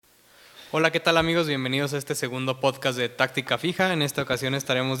Hola, ¿qué tal amigos? Bienvenidos a este segundo podcast de Táctica Fija. En esta ocasión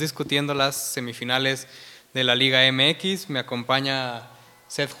estaremos discutiendo las semifinales de la Liga MX. Me acompaña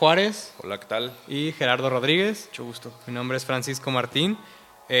Seth Juárez. Hola, ¿qué tal? Y Gerardo Rodríguez. Mucho gusto. Mi nombre es Francisco Martín.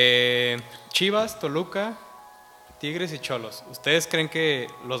 Chivas, Toluca, Tigres y Xolos. ¿Ustedes creen que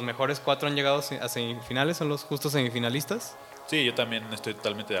los mejores 4 han llegado a semifinales? ¿Son los justos semifinalistas? Sí, yo también estoy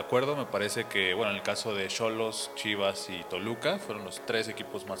totalmente de acuerdo. Me parece que, en el caso de Xolos, Chivas y Toluca, fueron los 3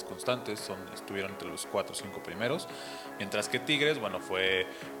 equipos más constantes, estuvieron entre los 4 o 5 primeros. Mientras que Tigres, fue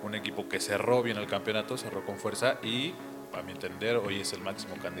un equipo que cerró bien el campeonato, cerró con fuerza y, a mi entender, hoy es el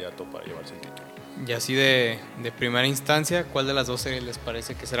máximo candidato para llevarse el título. Y así de primera instancia, ¿cuál de las dos les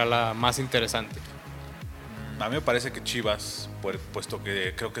parece que será la más interesante? A mí me parece que Chivas, puesto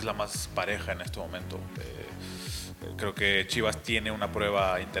que creo que es la más pareja en este momento. Creo que Chivas tiene una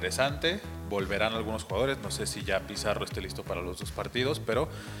prueba interesante, volverán algunos jugadores, no sé si ya Pizarro esté listo para los 2 partidos, pero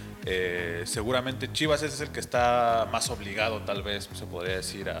seguramente Chivas es el que está más obligado, tal vez se podría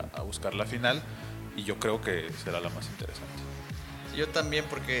decir, a buscar la final, y yo creo que será la más interesante. Sí, yo también,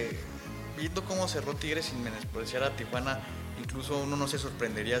 porque viendo cómo cerró Tigres sin menospreciar a Tijuana, incluso uno no se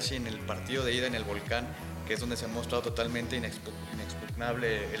sorprendería si en el partido de ida en el Volcán, que es donde se ha mostrado totalmente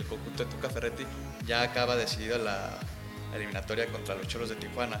inexpugnable el conjunto de Tuca Ferretti, ya acaba decidida la eliminatoria contra los Cholos de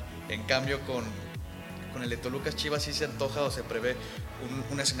Tijuana. En cambio, con el de Toluca Chivas sí se antoja o se prevé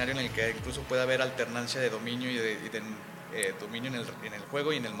un escenario en el que incluso puede haber alternancia de dominio y de dominio en el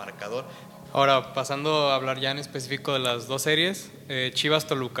juego y en el marcador. Ahora, pasando a hablar ya en específico de las 2 series,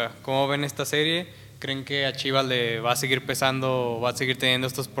 Chivas-Toluca, ¿cómo ven esta serie? ¿Creen que a Chivas le va a seguir pesando o va a seguir teniendo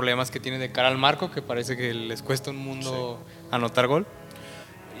estos problemas que tiene de cara al marco, que parece que les cuesta un mundo anotar gol?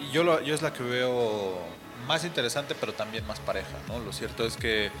 Y yo es la que veo más interesante, pero también más pareja, ¿no? Lo cierto es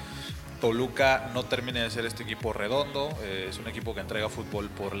que Toluca no termina de ser este equipo redondo, es un equipo que entrega fútbol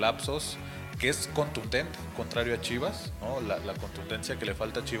por lapsos, que es contundente, contrario a Chivas, ¿no? La contundencia que le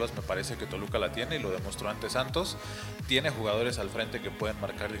falta a Chivas me parece que Toluca la tiene y lo demostró ante Santos. Tiene jugadores al frente que pueden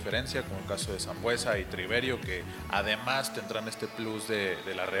marcar diferencia, como el caso de Sambueza y Triverio, que además tendrán este plus de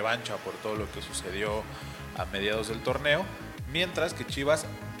la revancha por todo lo que sucedió a mediados del torneo. Mientras que Chivas,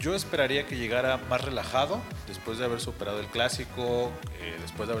 yo esperaría que llegara más relajado después de haber superado el clásico,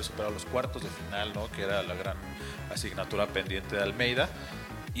 después de haber superado los cuartos de final, ¿no? Que era la gran asignatura pendiente de Almeida.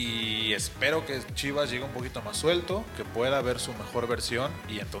 Y espero que Chivas llegue un poquito más suelto, que pueda ver su mejor versión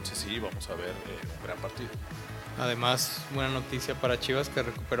y entonces sí, vamos a ver un gran partido. Además, buena noticia para Chivas, que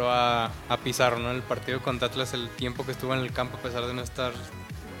recuperó a Pizarro, ¿no? En el partido contra Atlas, el tiempo que estuvo en el campo, a pesar de no estar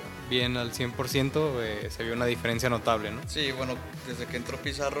bien al 100%, se vio una diferencia notable, ¿no? Sí, desde que entró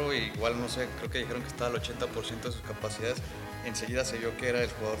Pizarro, igual no sé, creo que dijeron que estaba al 80% de sus capacidades. Enseguida se vio que era el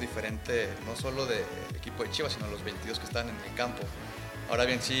jugador diferente, no solo del equipo de Chivas, sino los 22 que estaban en el campo. Ahora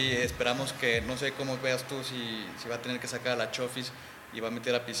bien, sí, esperamos que, no sé cómo veas tú, si va a tener que sacar a la Chofis y va a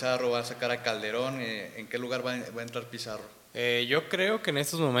meter a Pizarro, va a sacar a Calderón, ¿en qué lugar va a entrar Pizarro? Yo creo que en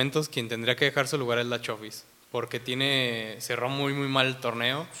estos momentos quien tendría que dejar su lugar es la Chofis, porque cerró muy mal el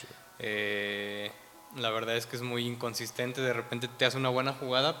torneo. Sí. La verdad es que es muy inconsistente, de repente te hace una buena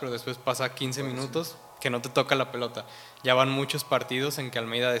jugada, pero después pasa 15 minutos que no te toca la pelota. Ya van muchos partidos en que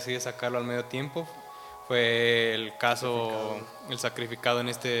Almeida decide sacarlo al medio tiempo. Fue el caso, el sacrificado en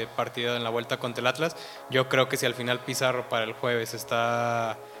este partido en la vuelta contra el Atlas. Yo creo que si al final Pizarro para el jueves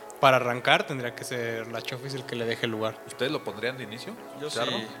está para arrancar, tendría que ser la Chofis el que le deje el lugar. ¿Ustedes lo pondrían de inicio? Yo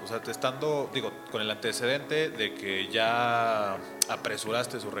Pizarro? Sí. O sea, con el antecedente de que ya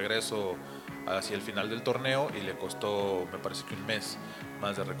apresuraste su regreso hacia el final del torneo y le costó, me parece que un mes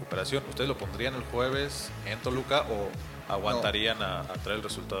más de recuperación. ¿Ustedes lo pondrían el jueves en Toluca o aguantarían a traer el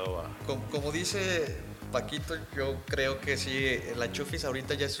resultado Como dice Paquito, yo creo que sí, la Chofis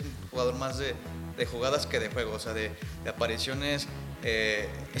ahorita ya es un jugador más de jugadas que de juego, o sea, de apariciones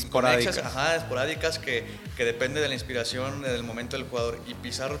esporádicas que depende de la inspiración del momento del jugador. Y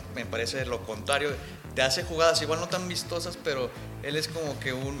Pizarro me parece lo contrario, te hace jugadas igual no tan vistosas, pero él es como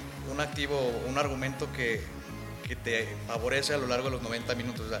que un activo, un argumento que te favorece a lo largo de los 90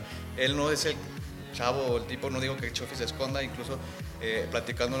 minutos. O sea, él no es el chavo, el tipo, no digo que Chofis se esconda, incluso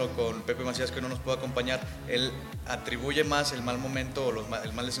platicándolo con Pepe Macías, que no nos puede acompañar, él atribuye más el mal momento o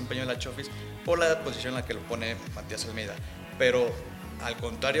el mal desempeño de la Chofis por la posición en la que lo pone Matías Almeida. Pero al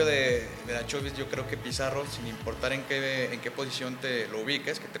contrario de la Chofis, yo creo que Pizarro, sin importar en qué posición te lo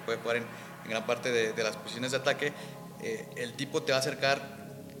ubiques, que te puede jugar en gran parte de las posiciones de ataque, el tipo te va a acercar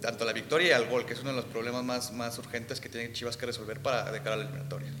tanto a la victoria y al gol, que es uno de los problemas más urgentes que tiene Chivas que resolver de cara a la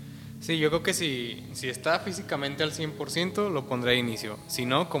eliminatoria. Sí, yo creo que si está físicamente al 100% lo pondré a inicio. Si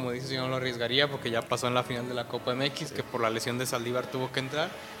no, como dices, yo no lo arriesgaría porque ya pasó en la final de la Copa MX, que por la lesión de Saldívar tuvo que entrar,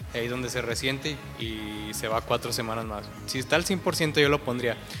 ahí es donde se resiente y se va 4 semanas más. Si está al 100% yo lo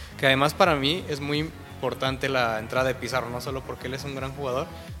pondría. Que además para mí es muy importante la entrada de Pizarro, no solo porque él es un gran jugador,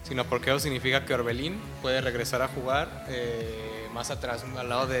 sino porque eso significa que Orbelín puede regresar a jugar más atrás, al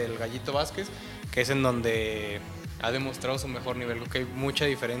lado del Gallito Vázquez, que es en donde ha demostrado su mejor nivel. Creo que hay mucha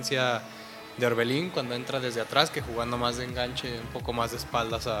diferencia de Orbelín cuando entra desde atrás que jugando más de enganche, un poco más de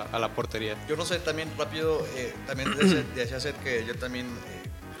espaldas a la portería. Yo no sé, también rápido, también decía Seth que yo también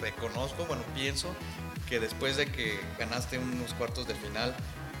reconozco, bueno, pienso que después de que ganaste unos cuartos de final,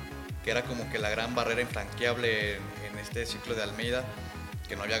 que era como que la gran barrera infranqueable en este ciclo de Almeida,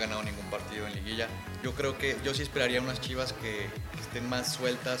 que no había ganado ningún partido en liguilla, yo creo que yo sí esperaría unas Chivas que estén más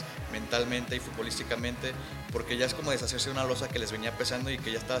sueltas mentalmente y futbolísticamente, porque ya es como deshacerse de una losa que les venía pesando y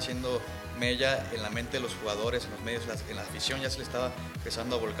que ya estaba haciendo mella en la mente de los jugadores, en los medios, en la afición ya se le estaba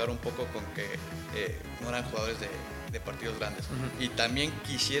empezando a volcar un poco con que no eran jugadores de partidos grandes. Y también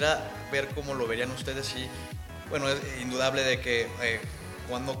quisiera ver cómo lo verían ustedes y bueno, es indudable de que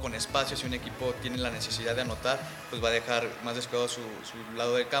jugando con espacio, si un equipo tiene la necesidad de anotar, pues va a dejar más descuidado su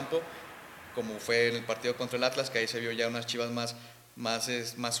lado del campo, como fue en el partido contra el Atlas, que ahí se vio ya unas Chivas más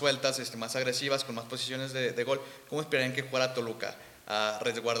sueltas, más agresivas, con más posiciones de gol. ¿Cómo esperarían que jugara Toluca? ¿A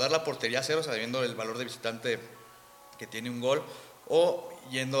resguardar la portería a cero, sabiendo el valor de visitante que tiene un gol, o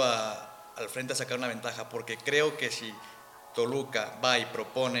yendo al frente a sacar una ventaja? Porque creo que si Toluca va y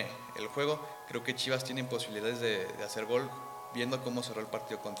propone el juego, creo que Chivas tienen posibilidades de hacer gol, viendo cómo cerró el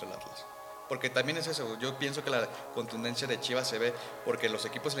partido contra el Atlas. Porque también es eso, yo pienso que la contundencia de Chivas se ve porque los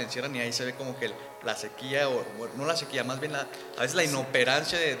equipos se le encierran y ahí se ve como que la sequía, o no la sequía, más bien a veces la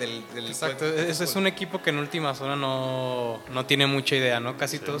inoperancia del Exacto, es un equipo que en última zona no tiene mucha idea, ¿no?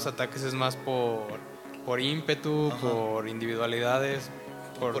 Casi todos los ataques es más por ímpetu, por individualidades,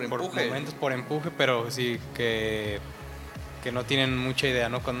 por empuje. Momentos, por empuje, pero sí que no tienen mucha idea,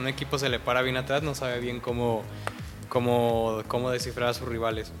 ¿no? Cuando un equipo se le para bien atrás no sabe bien cómo descifrar a sus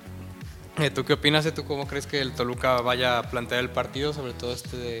rivales. ¿Tú qué opinas? ¿Tú cómo crees que el Toluca vaya a plantear el partido, sobre todo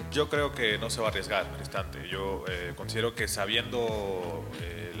Yo creo que no se va a arriesgar, Cristante. Yo considero que sabiendo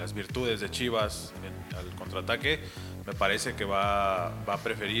las virtudes de Chivas al contraataque, me parece que va a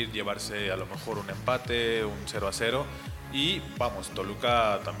preferir llevarse a lo mejor un empate, un 0-0. Y vamos,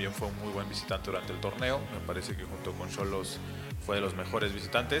 Toluca también fue un muy buen visitante durante el torneo. Me parece que junto con Xolos fue de los mejores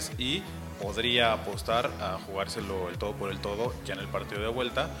visitantes y podría apostar a jugárselo el todo por el todo ya en el partido de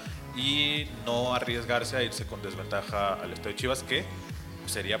vuelta y no arriesgarse a irse con desventaja al estadio Chivas, que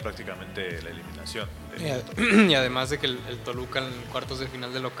sería prácticamente la eliminación. Y además de que el Toluca en cuartos de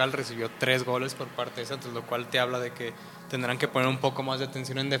final de local recibió 3 goles por parte de Santos, lo cual te habla de que tendrán que poner un poco más de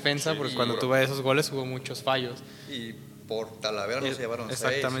atención en defensa, porque cuando tuve esos goles hubo muchos fallos. Y por Talavera nos llevaron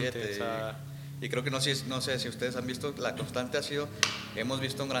 6, 7. Y creo que no sé si ustedes han visto, la constante ha sido, hemos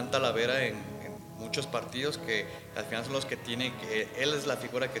visto un gran Talavera en muchos partidos que al final son los que él es la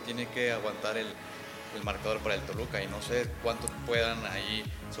figura que tiene que aguantar el marcador para el Toluca y no sé cuánto puedan ahí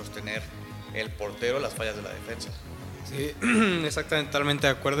sostener el portero las fallas de la defensa. Sí, exactamente, totalmente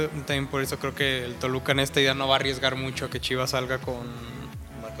de acuerdo. También por eso creo que el Toluca en esta idea no va a arriesgar mucho a que Chivas salga con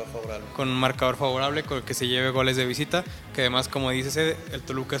un marcador favorable, con el que se lleve goles de visita, que además, como dices, el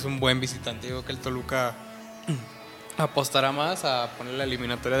Toluca es un buen visitante. Digo que el Toluca apostará más a poner la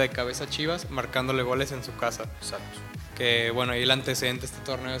eliminatoria de cabeza a Chivas, marcándole goles en su casa. Exacto. Que bueno, ahí el antecedente de este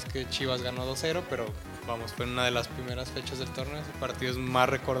torneo es que Chivas ganó 2-0, pero vamos, fue en una de las primeras fechas del torneo. Ese partido es más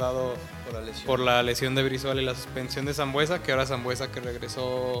recordado por la lesión de Brizuela y la suspensión de Sambueza, que ahora Sambueza, que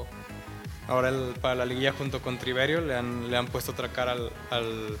regresó ahora para la liguilla junto con Triverio, le han puesto otra cara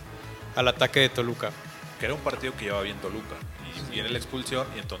al ataque de Toluca. Que era un partido que lleva bien Toluca. Y viene la expulsión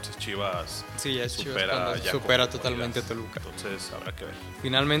y entonces Chivas, supera totalmente a Toluca. Entonces habrá que ver.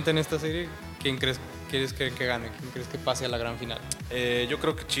 Finalmente en esta serie, ¿quién crees que gane? ¿Quién crees que pase a la gran final? Yo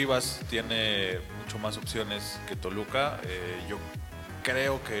creo que Chivas tiene mucho más opciones que Toluca. Yo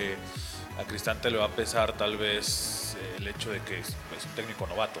creo que a Cristante le va a pesar tal vez el hecho de que es un técnico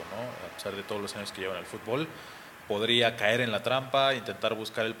novato, ¿no? A pesar de todos los años que lleva en el fútbol, podría caer en la trampa, intentar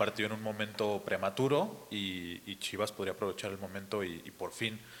buscar el partido en un momento prematuro y Chivas podría aprovechar el momento y por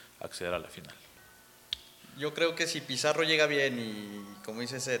fin acceder a la final. Yo creo que si Pizarro llega bien y como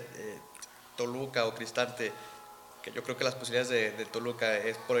dices Toluca o Cristante, que yo creo que las posibilidades de Toluca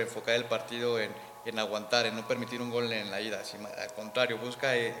es por enfocar el partido en aguantar, en no permitir un gol en la ida, si, al contrario,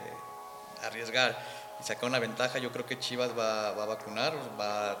 busca arriesgar y sacar una ventaja, yo creo que Chivas va a vacunar,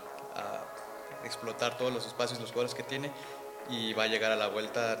 va a explotar todos los espacios, los jugadores que tiene y va a llegar a la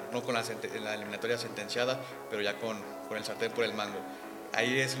vuelta, no con la eliminatoria sentenciada, pero ya con el sartén por el mango.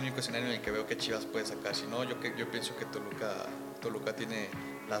 Ahí es el único escenario en el que veo que Chivas puede sacar. Si no, yo pienso que Toluca tiene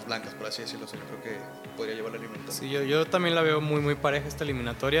las blancas, por así decirlo. O sea, yo creo que podría llevar la eliminatoria. Sí, yo también la veo muy, muy pareja esta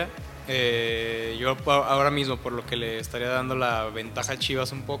eliminatoria. Yo ahora mismo, por lo que le estaría dando la ventaja a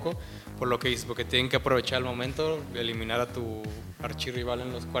Chivas un poco, por lo que dices, porque tienen que aprovechar el momento, eliminar a tu archirrival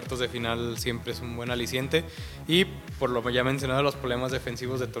en los cuartos de final siempre es un buen aliciente. Y por lo ya mencionado, los problemas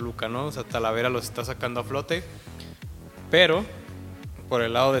defensivos de Toluca, ¿no? O sea, Talavera los está sacando a flote, pero por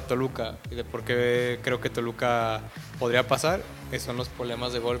el lado de Toluca y de por qué creo que Toluca podría pasar, son los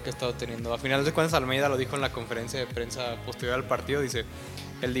problemas de gol que ha estado teniendo. A final de cuentas, Almeida lo dijo en la conferencia de prensa posterior al partido,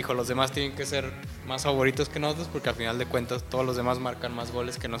 él dijo, los demás tienen que ser más favoritos que nosotros porque al final de cuentas todos los demás marcan más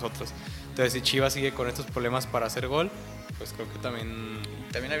goles que nosotros. Entonces, si Chivas sigue con estos problemas para hacer gol, pues creo que también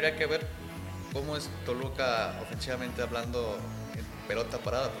habría que ver cómo es Toluca ofensivamente hablando en pelota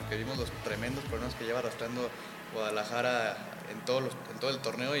parada, porque vimos los tremendos problemas que lleva arrastrando Guadalajara en todo el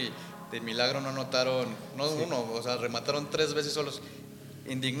torneo y de milagro no anotaron, o sea, remataron 3 veces solos.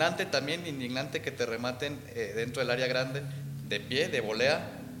 Indignante que te rematen dentro del área grande, de pie, de volea,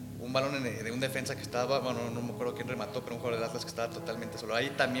 un balón de un defensa que estaba, bueno, no me acuerdo quién remató, pero un jugador de Atlas que estaba totalmente solo. Ahí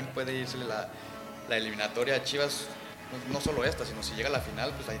también puede irse la eliminatoria a Chivas, no solo esta, sino si llega a la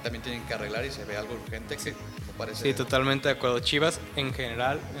final, pues ahí también tienen que arreglar y se ve algo urgente, que me parece. Sí, totalmente de acuerdo. Chivas en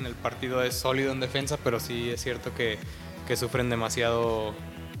general en el partido es sólido en defensa, pero sí es cierto que sufren demasiado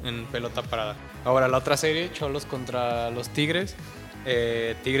en pelota parada. Ahora la otra serie, Cholos contra los Tigres.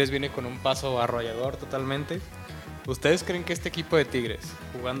 Tigres viene con un paso arrollador totalmente. ¿Ustedes creen que este equipo de Tigres,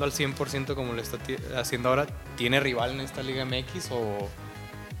 jugando al 100% como lo está haciendo ahora, tiene rival en esta Liga MX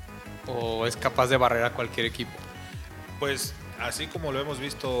o es capaz de barrer a cualquier equipo? Pues así como lo hemos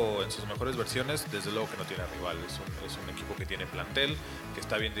visto en sus mejores versiones, desde luego que no tiene rival. Es un equipo que tiene plantel, que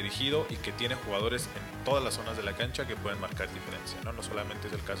está bien dirigido y que tiene jugadores en todas las zonas de la cancha que pueden marcar diferencia, ¿no? No solamente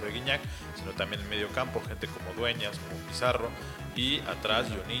es el caso de Guiñac, sino también en medio campo, gente como Dueñas, como Pizarro, y atrás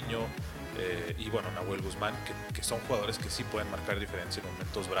Niño y bueno, Nahuel Guzmán, que son jugadores que sí pueden marcar diferencia en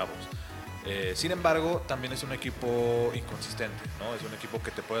momentos bravos. Sin embargo, también es un equipo inconsistente, ¿no? Es un equipo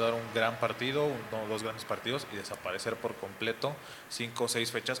que te puede dar un gran partido, dos grandes partidos y desaparecer por completo 5 o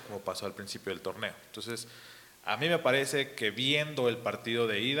 6 fechas como pasó al principio del torneo. Entonces, a mí me parece que viendo el partido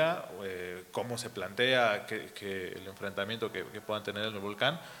de ida, cómo se plantea que el enfrentamiento que puedan tener en el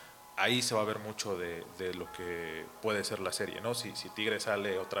Volcán, ahí se va a ver mucho de lo que puede ser la serie, ¿no? Si Tigres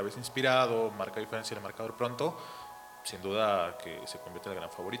sale otra vez inspirado, marca diferencia en el marcador pronto, sin duda que se convierte en el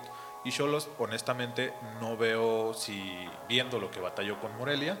gran favorito. Y Xolos, honestamente, no veo, si viendo lo que batalló con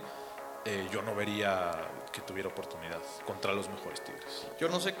Morelia, yo no vería que tuviera oportunidad contra los mejores Tigres. Yo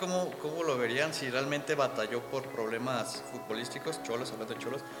no sé cómo lo verían si realmente batalló por problemas futbolísticos, Xolos, hablando de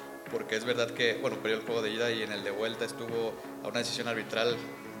Xolos, porque es verdad que, bueno, perdió el juego de ida y en el de vuelta estuvo a una decisión arbitral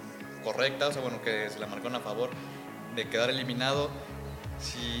correcta, o sea, bueno, que se la marcaron a favor de quedar eliminado.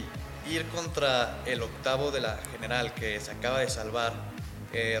 Si ir contra el octavo de la general que se acaba de salvar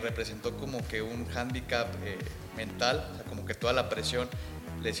representó como que un hándicap mental, o sea, como que toda la presión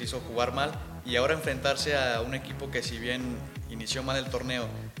les hizo jugar mal, y ahora enfrentarse a un equipo que si bien inició mal el torneo,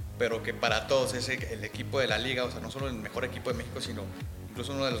 pero que para todos es el equipo de la liga, o sea, no solo el mejor equipo de México, sino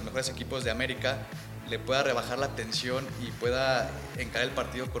incluso uno de los mejores equipos de América, le pueda rebajar la tensión y pueda encarar el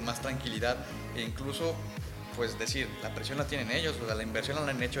partido con más tranquilidad e incluso pues decir, la presión la tienen ellos, o sea, la inversión la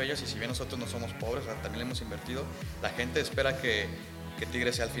han hecho ellos, y si bien nosotros no somos pobres, o sea, también le hemos invertido, la gente espera que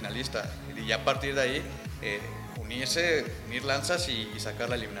Tigres sea el finalista y ya a partir de ahí unir lanzas y sacar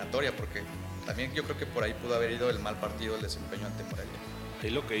la eliminatoria, porque también yo creo que por ahí pudo haber ido el mal partido, el desempeño ante Morelia.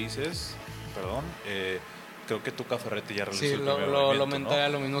 Ahí lo que dices, perdón, creo que Tuca Ferretti ya realizó sí, el primer movimiento, ¿no?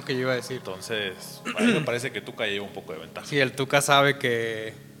 Lo mismo que yo iba a decir. Entonces, a mí me parece que Tuca lleva un poco de ventaja. Sí, el Tuca sabe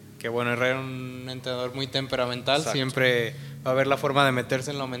que bueno, Herrera es un entrenador muy temperamental. Exacto. Siempre va a haber la forma de meterse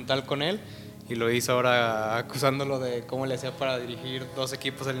en lo mental con él, y lo hizo ahora acusándolo de cómo le hacía para dirigir 2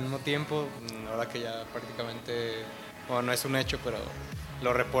 equipos al mismo tiempo, ahora que ya prácticamente, bueno, no es un hecho, pero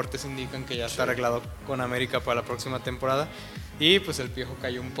los reportes indican que ya está arreglado con América para la próxima temporada. Y pues el Piojo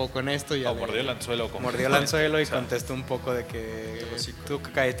cayó un poco en esto. Y mordió el anzuelo. Mordió el anzuelo y contestó un poco de que tú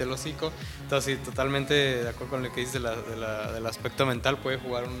cállate el hocico. Entonces, sí, totalmente de acuerdo con lo que dices del aspecto mental, puede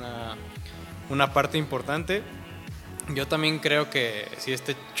jugar una parte importante. Yo también creo que si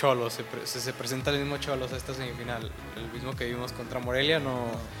este Xolos se presenta el mismo Xolos a esta semifinal, el mismo que vimos contra Morelia,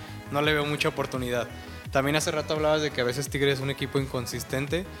 no le veo mucha oportunidad. También hace rato hablabas de que a veces Tigres es un equipo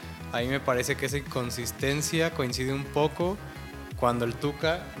inconsistente. A mí me parece que esa inconsistencia coincide un poco cuando el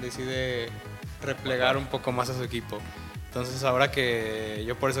Tuca decide replegar un poco más a su equipo. Entonces ahora que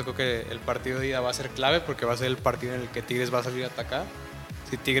yo por eso creo que el partido de ida va a ser clave, porque va a ser el partido en el que Tigres va a salir a atacar.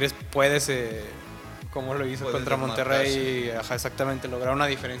 Si Tigres puede, como lo hizo contra Monterrey, exactamente, lograr una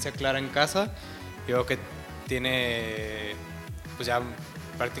diferencia clara en casa, yo creo que tiene pues ya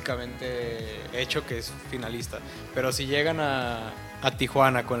prácticamente hecho que es finalista. Pero si llegan a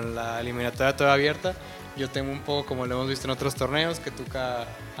Tijuana con la eliminatoria toda abierta, yo temo un poco, como lo hemos visto en otros torneos, que Tuca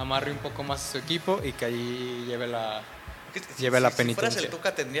amarre un poco más a su equipo y que allí lleve la penitencia. Si fueras el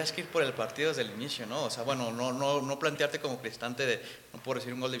Tuca tendrías que ir por el partido desde el inicio, ¿no? O sea, bueno, no plantearte como Cristante de no puedo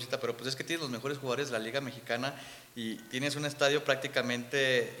recibir un gol de visita, pero pues es que tienes los mejores jugadores de la Liga Mexicana y tienes un estadio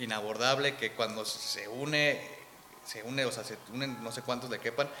prácticamente inabordable que cuando se une, o sea, se unen no sé cuántos le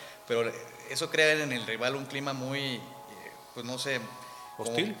quepan, pero eso crea en el rival un clima muy, pues no sé,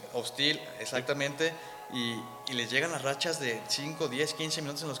 hostil, exactamente. Y les llegan las rachas de 5, 10, 15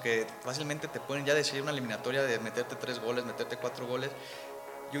 minutos en los que fácilmente te pueden ya decidir una eliminatoria de meterte 3 goles, meterte 4 goles.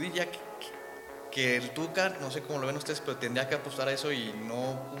 Yo diría que el Tuca, no sé cómo lo ven ustedes, pero tendría que apostar a eso y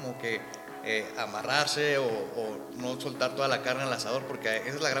no como que amarrarse o no soltar toda la carne al asador, porque esa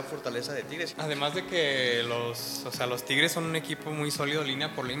es la gran fortaleza de Tigres. Además de que los Tigres son un equipo muy sólido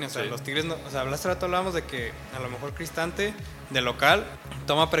línea por línea. O sea, los Tigres, hace rato hablábamos de que a lo mejor Cristante de local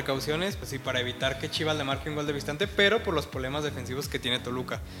toma precauciones, pues sí, para evitar que Chivas le marque un gol de visitante, pero por los problemas defensivos que tiene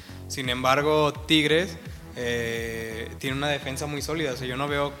Toluca. Sin embargo, Tigres tiene una defensa muy sólida. O sea, yo no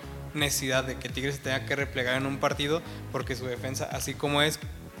veo necesidad de que Tigres se tenga que replegar en un partido, porque su defensa, así como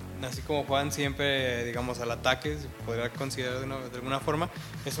juegan siempre, digamos, al ataque, se podría considerar de alguna forma,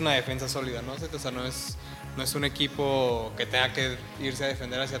 es una defensa sólida, ¿no? O sea, no es un equipo que tenga que irse a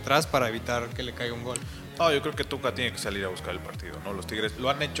defender hacia atrás para evitar que le caiga un gol. No, yo creo que Tuca tiene que salir a buscar el partido, ¿no? Los Tigres lo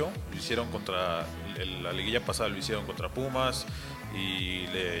han hecho, lo hicieron contra la liguilla pasada, lo hicieron contra Pumas y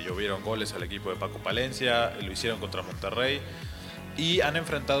le llovieron goles al equipo de Paco Palencia, lo hicieron contra Monterrey. Y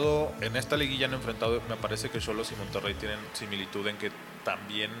en esta liguilla me parece que Xolos y Monterrey tienen similitud en que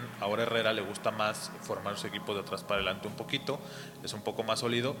también ahora Herrera le gusta más formar su equipo de atrás para adelante un poquito, es un poco más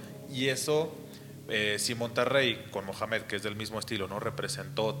sólido, y eso, si Monterrey con Mohamed, que es del mismo estilo, no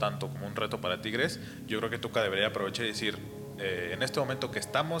representó tanto como un reto para Tigres, yo creo que Tuca debería aprovechar y decir, en este momento que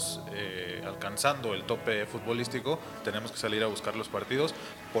estamos alcanzando el tope futbolístico, tenemos que salir a buscar los partidos,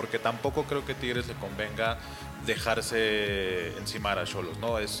 porque tampoco creo que Tigres le convenga dejarse encimar a Xolos,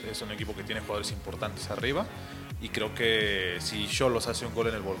 ¿no? Es un equipo que tiene jugadores importantes arriba, y creo que si Xolos hace un gol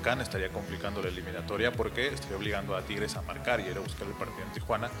en el Volcán estaría complicando la eliminatoria, porque estaría obligando a Tigres a marcar y ir a buscar el partido en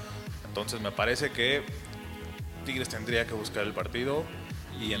Tijuana. Entonces me parece que Tigres tendría que buscar el partido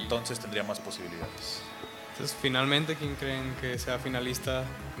y entonces tendría más posibilidades. Entonces, finalmente, ¿quién creen que sea finalista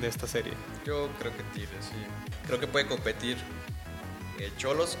de esta serie? Yo creo que Tigres, sí. Creo que puede competir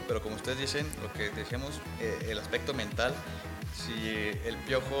Xolos, pero como ustedes dicen, lo que decíamos, el aspecto mental, si el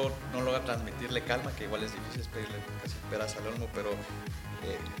Piojo no logra transmitirle calma, que igual es difícil pedirle casi peras al olmo, pero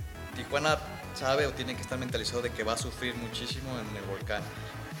Tijuana sabe o tiene que estar mentalizado de que va a sufrir muchísimo en el Volcán.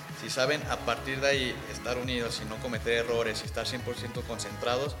 Si saben a partir de ahí estar unidos y no cometer errores y estar 100%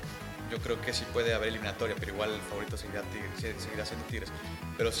 concentrados, yo creo que sí puede haber eliminatoria, pero igual el favorito seguirá siendo Tigres.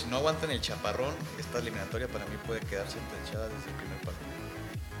 Pero si no aguantan el chaparrón, esta eliminatoria para mí puede quedar sentenciada desde el primer partido.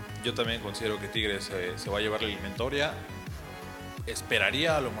 Yo también considero que Tigres se va a llevar la eliminatoria.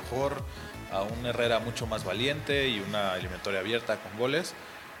 Esperaría a lo mejor a un Herrera mucho más valiente y una eliminatoria abierta con goles,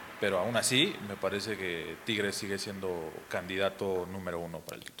 pero aún así me parece que Tigres sigue siendo candidato número 1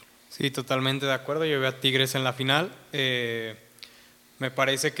 para el título. Sí, totalmente de acuerdo. Yo veo a Tigres en la final. Me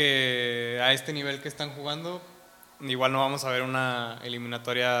parece que a este nivel que están jugando, igual no vamos a ver una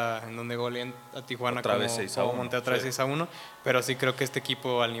eliminatoria en donde goleen a Tijuana otra vez 6-1, Monterrey otra vez 6-1, pero sí creo que este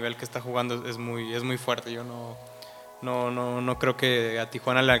equipo al nivel que está jugando es muy fuerte. Yo no creo que a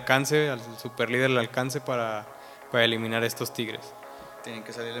Tijuana le alcance, al superlíder le alcance para eliminar a estos Tigres. Tienen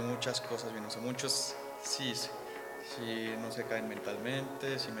que salirle muchas cosas bien, o sea, muchos sí no se caen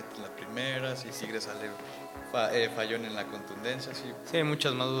mentalmente, si meten la primera, si Tigres sale fallón en la contundencia. Sí, hay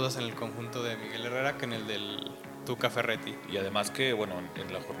muchas más dudas en el conjunto de Miguel Herrera que en el del Tuca Ferretti. Y además que, bueno,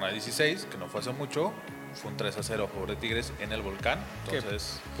 en la jornada 16, que no fue hace mucho, fue un 3-0 a favor de Tigres en el Volcán.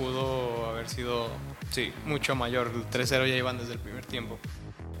 Entonces, que pudo haber sido mucho mayor. El 3-0 ya iban desde el primer tiempo.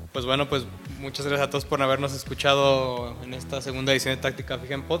 Pues bueno, pues muchas gracias a todos por habernos escuchado en esta segunda edición de Táctica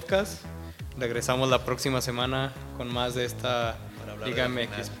Fija en Podcast. Regresamos la próxima semana con más de esta Liga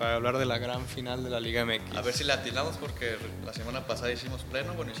MX, para hablar de la gran final de la Liga MX. A ver si la atinamos, porque la semana pasada hicimos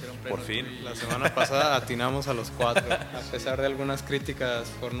pleno, hicieron pleno. Por fin. La semana pasada atinamos a los 4, a pesar de algunas críticas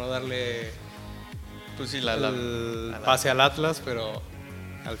por no darle el pase al Atlas, pero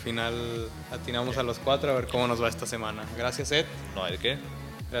al final atinamos a los 4 a ver cómo nos va esta semana. Gracias, Ed. No hay de qué.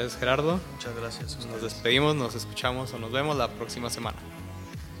 Gracias, Gerardo. Muchas gracias. Nos despedimos, nos escuchamos o nos vemos la próxima semana.